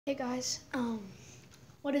Hey guys,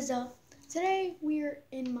 what is up? Today we're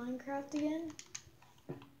in Minecraft again,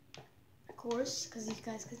 of course, because you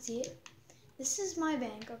guys could see it. This is my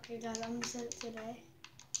bank. Okay guys, I'm gonna set it today.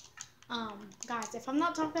 Guys, if I'm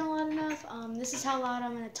not talking loud enough, this is how loud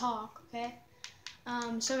I'm gonna talk, okay?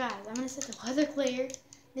 So guys, I'm gonna set the weather clear.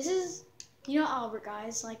 This is, Albert,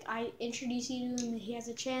 guys, like I introduced you to him. He has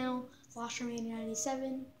a channel,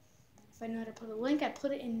 Flashroom8097. If I know how to put a link, I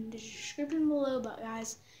put it in the description below. But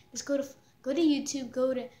guys, just go to YouTube,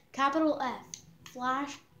 go to capital F,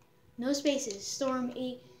 Flash, no spaces, Storm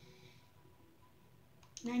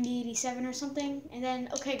 9087 or something, and then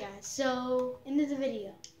okay guys, so into the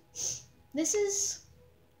video. This is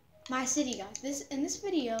my city, guys. In this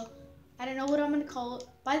video, I don't know what I'm gonna call it.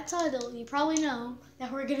 By the title, you probably know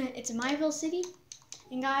that it's a Pineville city.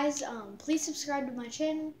 And guys, please subscribe to my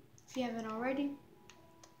channel if you haven't already.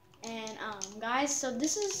 And guys, so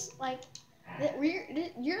this is like you're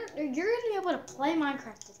gonna be able to play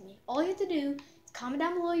Minecraft with me. All you have to do is comment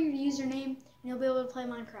down below your username, and you'll be able to play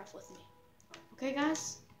Minecraft with me. Okay,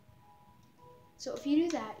 guys? So if you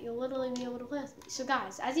do that, you'll literally be able to play with me. So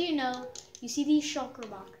guys, as you know, you see these shulker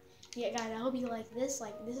box. Yeah, guys, I hope you like this.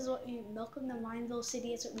 Like, this is what welcome to Mineville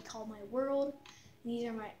City. It's what we call my world. And these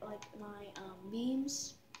are my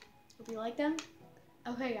beams. Hope you like them.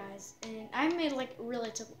 Okay guys, and I made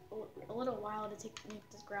took a little while to make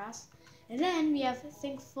this grass. And then we have a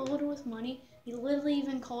thing filled with money. We literally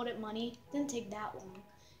even called it money. It didn't take that long.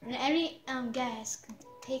 And any guest could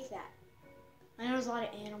take that. I know there's a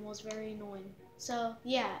lot of animals, very annoying. So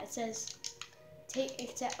yeah, it says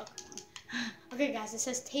okay guys, it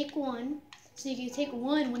says take one. So you can take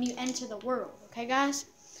one when you enter the world, okay guys?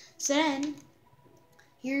 So then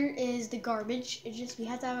here is the garbage. We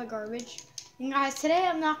have to have a garbage. And guys, today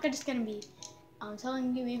I'm not just gonna be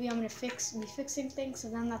telling you, maybe I'm gonna be fixing things,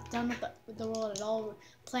 so I'm not done with the world at all. We're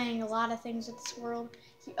planning a lot of things with this world.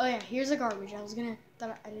 Oh yeah, here's the garbage. I didn't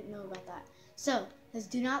know about that. So it says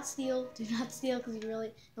do not steal, because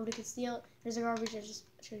nobody can steal it. There's the garbage. I just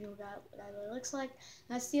showed you what it looks like.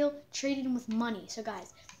 Not steal, trade it with money. So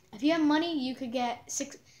guys, if you have money, you could get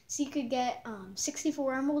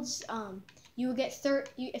 64 emeralds. You will get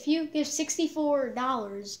if you give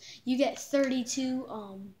 $64, you get 32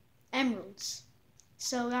 emeralds.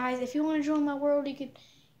 So guys, if you want to join my world, you could.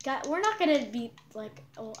 We're not gonna be like.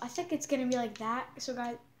 Oh, I think it's gonna be like that. So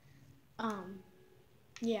guys,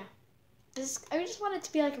 yeah. I just want it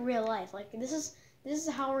to be like real life. Like this is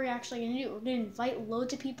how we're actually gonna do it. We're gonna invite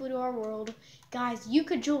loads of people to our world. Guys, you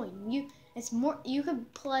could join. You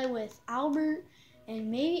could play with Albert,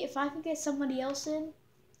 and maybe if I could get somebody else in,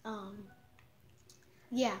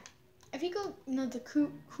 yeah. If you go, the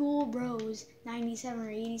Cool Bros 97 or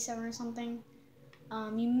 87 or something,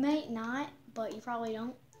 you might not, but you probably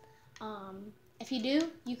don't. If you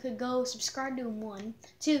do, you could go subscribe to him. 1,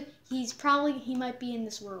 2. He might be in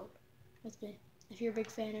this world with me. If you're a big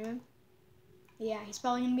fan of him, yeah, he's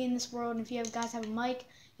probably gonna be in this world. And if you guys have a mic,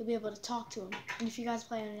 you'll be able to talk to him. And if you guys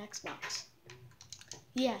play on an Xbox,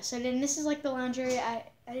 yeah. So then this is like the lounge area.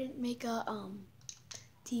 I didn't make a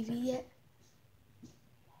TV yet.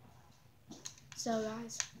 So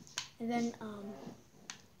guys, and then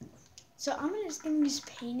so I'm just gonna use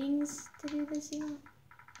paintings to do this,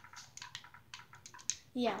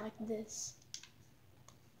 yeah, like this.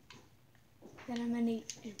 Then I'm gonna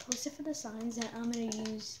post it for the signs, and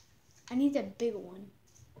I need a big one.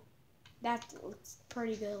 That looks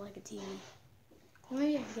pretty good, like a TV.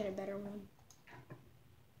 Maybe I can get a better one.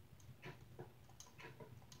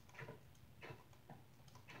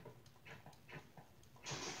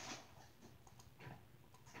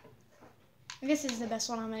 I guess this is the best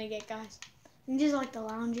one I'm gonna get, guys. And this is like the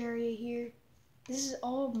lounge area here. This is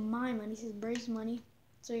all my money. This is Brave's money.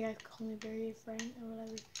 So you guys call me Barry, friend, or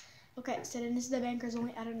whatever. Okay, so then this is the bankers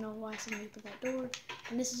only. I don't know why somebody put that door.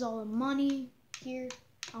 And this is all the money here.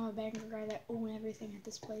 I'm a banker guy that own everything at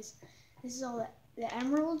this place. This is all the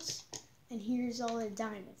emeralds, and here's all the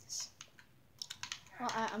diamonds.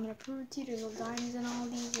 Well, I'm gonna prove to you there's all diamonds in all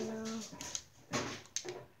these,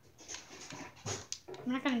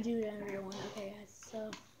 I'm not gonna do it on everyone, okay guys, so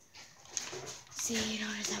see,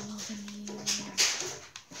 notice I'm opening these.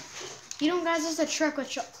 Guys, there's a trick with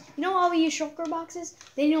why we use shulker boxes?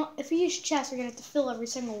 If you use chests, you're gonna have to fill every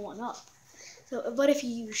single one up. So, but if you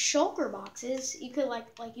use shulker boxes, you could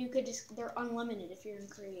they're unlimited if you're in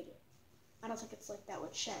creative. I don't think it's like that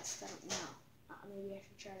with chests. I don't know. Maybe I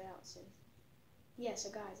should try it out soon. Yeah, so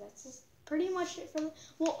guys, that's just pretty much it for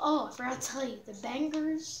I forgot to tell you, the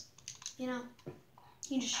bangers, you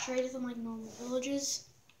just trade with them like normal villagers.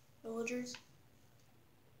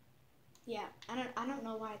 Yeah, I don't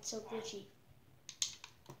know why it's so glitchy.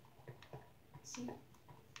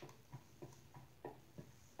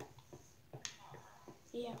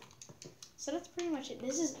 Yeah. So that's pretty much it.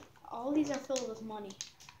 All these are filled with money.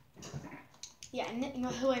 Yeah, and then,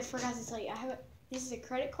 I forgot to tell you, this is a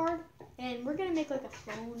credit card, and we're gonna make like a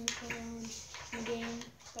phone in the game.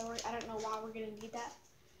 I don't know why we're gonna need that.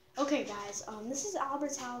 Okay, guys, this is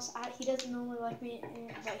Albert's house. He doesn't normally like me,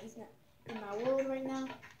 but he's not in my world right now.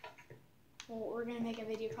 Well, we're gonna make a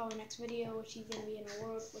video, probably next video, which he's gonna be in a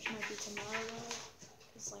world, which might be tomorrow.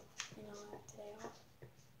 It's like, today off.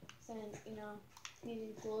 Then,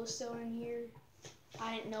 needed glowstone in here.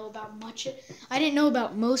 I didn't know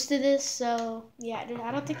about most of this, so yeah,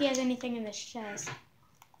 I don't think he has anything in this chest.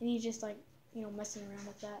 And he's just like, messing around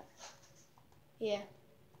with that. Yeah.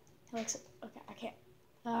 He looks, okay, I can't.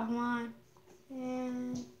 Come on.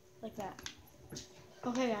 And like that.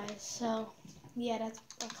 Okay, guys, so yeah,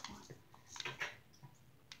 come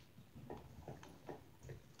on.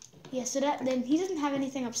 Yeah, so then he doesn't have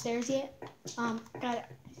anything upstairs yet. Got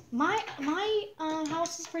my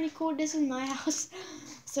house is pretty cool. This is my house.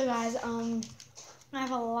 So guys, I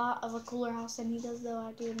have a lot of a cooler house than he does, though,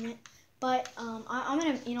 I do admit. But I'm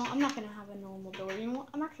gonna, I'm not gonna have a normal door. You know what?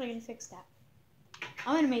 I'm actually gonna fix that.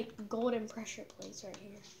 I'm gonna make golden pressure plates right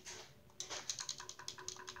here.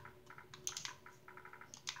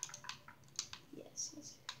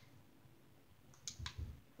 Yes.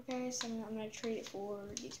 Okay, so I'm gonna trade it for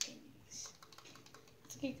these paintings. I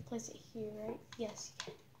think you can place it here, right? Yes, you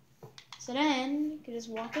can. So then you can just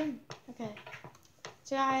walk in. Okay.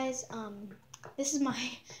 So guys, this is my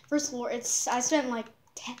first floor. I spent like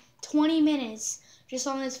 20 minutes just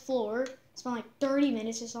on this floor. Spent like 30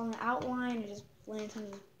 minutes just on the outline and just lanterns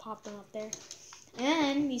and popped them up there. And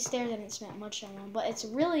then these stairs I didn't spend much time on, but it's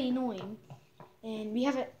really annoying. And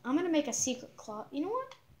I'm gonna make a secret closet. You know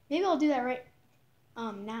what? Maybe I'll do that right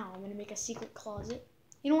now. I'm gonna make a secret closet.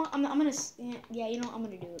 You know what? I'm gonna I'm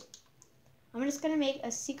gonna do it. I'm just gonna make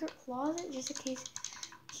a secret closet just in case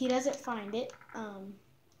he doesn't find it.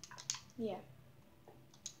 Yeah.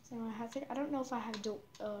 So I don't know if I have gold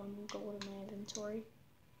in my inventory.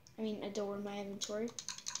 I mean, a door in my inventory.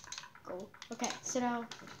 Gold. Okay, so now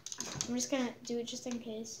I'm just gonna do it just in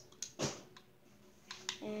case.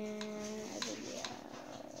 And yeah,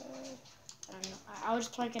 I don't know. I was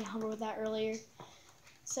playing Humber with that earlier.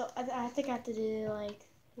 So I think I have to do like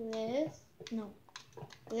this. No,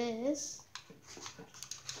 this.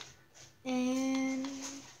 And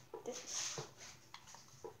this.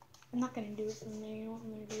 I'm not gonna do it from there, you know what?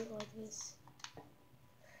 I'm gonna do it like this.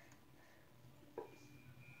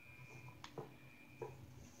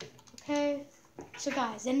 Okay, so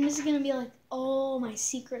guys, then this is gonna be like all my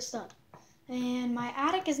secret stuff. And my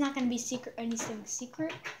attic is not gonna be anything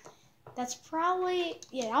secret. That's probably,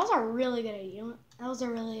 yeah, that was a really good idea. You know what? That was a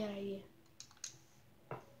really good idea.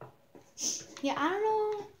 Yeah, I don't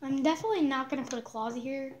know. I'm definitely not gonna put a closet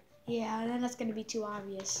here. Yeah, then that's gonna be too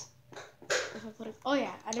obvious. If I put oh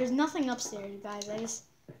yeah, there's nothing upstairs, guys.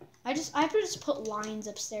 I have to just put lines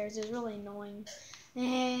upstairs. It's really annoying.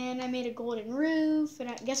 And I made a golden roof.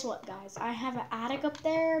 And guess what, guys? I have an attic up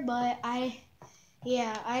there, but I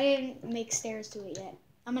didn't make stairs to it yet.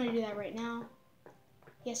 I'm gonna do that right now.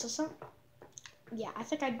 Yeah, I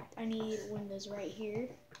think I need windows right here.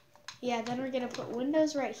 Yeah, then we're gonna put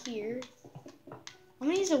windows right here. I'm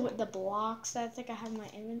gonna use the blocks that I think I have in my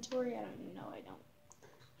inventory. I don't know, I don't.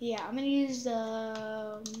 Yeah, I'm gonna use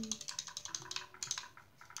the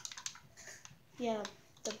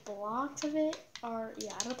the blocks of it are,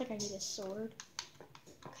 yeah, I don't think I need a sword.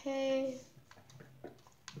 Okay.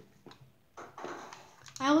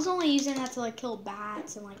 I was only using that to like kill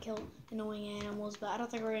bats and like kill annoying animals, but I don't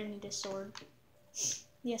think we're gonna need a sword.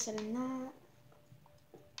 Yes, I did that.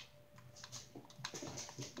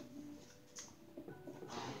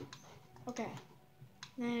 Okay.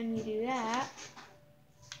 Then we do that.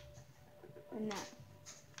 And that.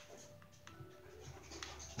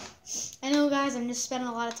 I know, guys, I'm just spending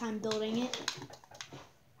a lot of time building it.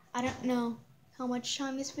 I don't know how much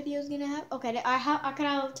time this video is gonna have. Okay, I could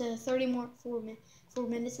have up to 4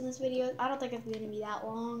 minutes in this video. I don't think it's gonna be that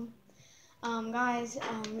long. Guys,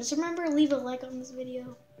 just remember, leave a like on this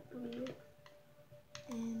video.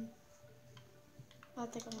 And I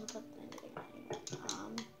think I'm gonna put anything.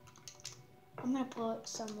 I'm gonna put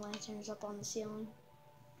some lanterns up on the ceiling.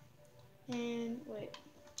 And wait.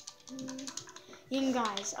 You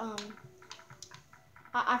guys,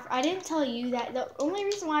 I didn't tell you that the only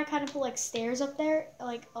reason why I kind of put like stairs up there,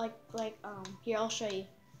 here, I'll show you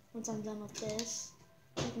once I'm done with this.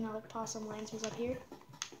 I can like put some lanterns up here,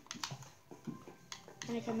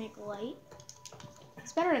 and I can make light.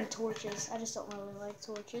 It's better than torches. I just don't really like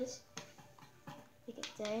torches. Make it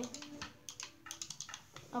day.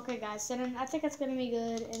 Okay, guys. So then I think it's gonna be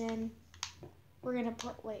good, and then we're gonna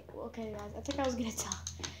put. Wait. Okay, guys. I think I was gonna tell.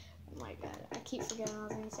 Oh my god, I keep forgetting what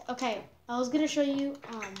I was gonna say. Okay, I was gonna show you.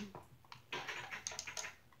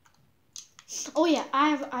 Oh yeah,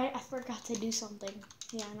 I forgot to do something.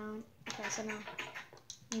 Yeah, no. Okay, so now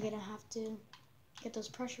I'm gonna have to get those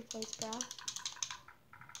pressure plates back.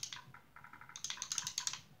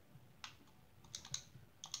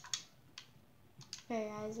 Okay,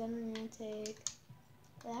 guys, then I'm gonna take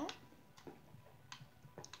that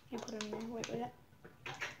and put it in there. Wait.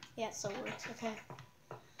 Yeah, so it works. Okay.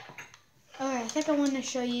 Alright, I think I want to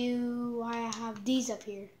show you why I have these up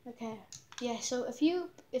here. Okay. Yeah, so if you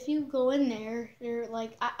go in there, they're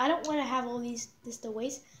like I don't want to have all this to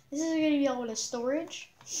waste. This is gonna be all the storage.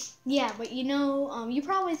 Yeah, but you know, you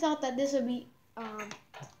probably thought that this would be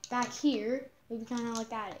back here. It would be kind of like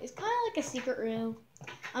that. It's kind of like a secret room.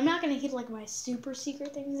 I'm not gonna keep like my super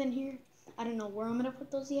secret things in here. I don't know where I'm gonna put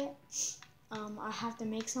those yet. I have to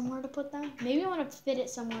make somewhere to put them. Maybe I want to fit it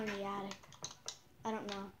somewhere in the attic. I don't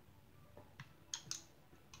know.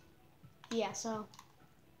 Yeah, so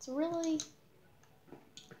it's really.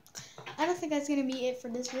 I don't think that's gonna be it for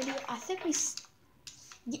this video. I think we.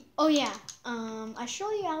 Oh yeah. I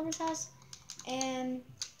showed you Albert's house, and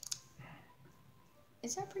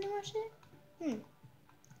is that pretty much it?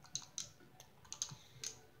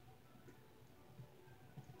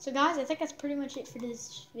 So guys, I think that's pretty much it for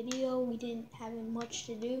this video. We didn't have much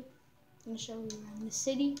to do. I'm gonna show you around the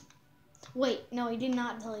city. Wait, no, I did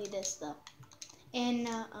not tell you this though. And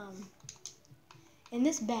in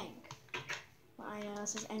this bank, well, I know it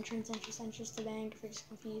says entrance to bank. If you're just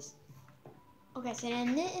confused. Okay, so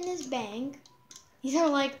in this bank, these are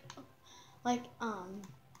like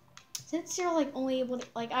since you're like only able to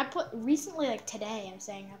I put recently today. I'm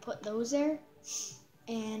saying I put those there.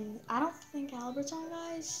 And I don't think Albert's on,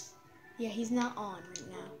 guys. Yeah, he's not on right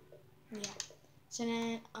now. Yeah. So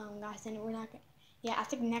then, guys, then we're not gonna. Yeah, I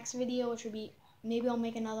think next video, which would be maybe I'll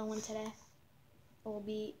make another one today. It will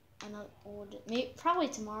be another. Maybe probably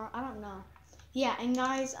tomorrow. I don't know. Yeah, and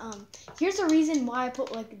guys, here's the reason why I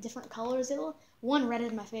put different colors. One, red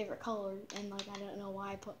is my favorite color, and I don't know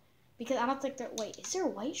why I put because I don't think they're. Wait, is there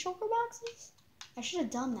white shulker boxes? I should have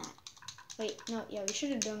done that. Wait, no, yeah, we should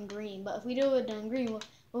have done green, but if we would have done green, what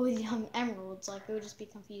would we done emeralds? It would just be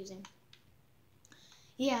confusing.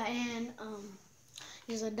 Yeah, and,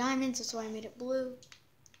 there's a diamond, so that's why I made it blue.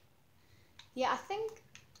 Yeah, I think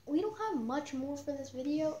we don't have much more for this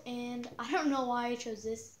video, and I don't know why I chose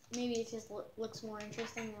this. Maybe it just looks more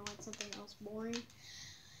interesting than something else boring.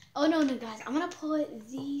 Oh, no, guys, I'm gonna put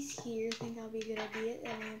these here. I think that'll be a good idea.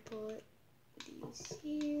 Then I'm gonna put these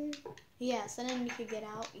here. Yeah, so then you could get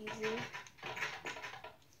out easily.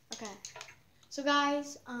 Okay. So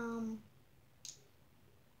guys,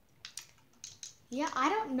 yeah, I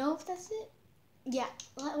don't know if that's it. Yeah,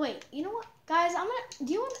 wait, you know what? Guys,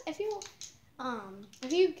 if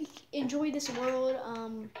you enjoyed this world,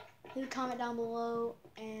 leave a comment down below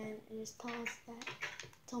and just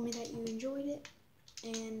tell me that you enjoyed it.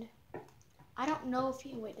 And I don't know if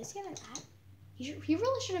wait, does he have an attic? He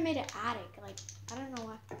really should have made an attic. I don't know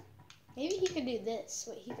why. Maybe he could do this.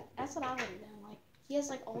 Wait, that's what I would have done. He has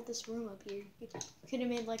all this room up here. You could have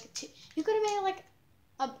made you could have made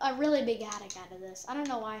a really big attic out of this. I don't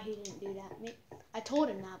know why he didn't do that. I told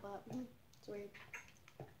him that, but it's weird.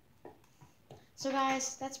 So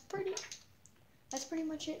guys, that's pretty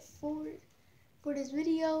much it for this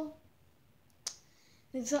video.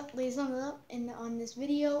 Leave thumbs up on this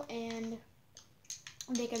video and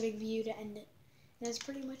make a big view to end it. And that's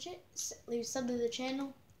pretty much it. Leave a sub to the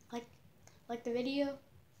channel, like the video,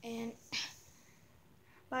 and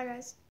bye guys.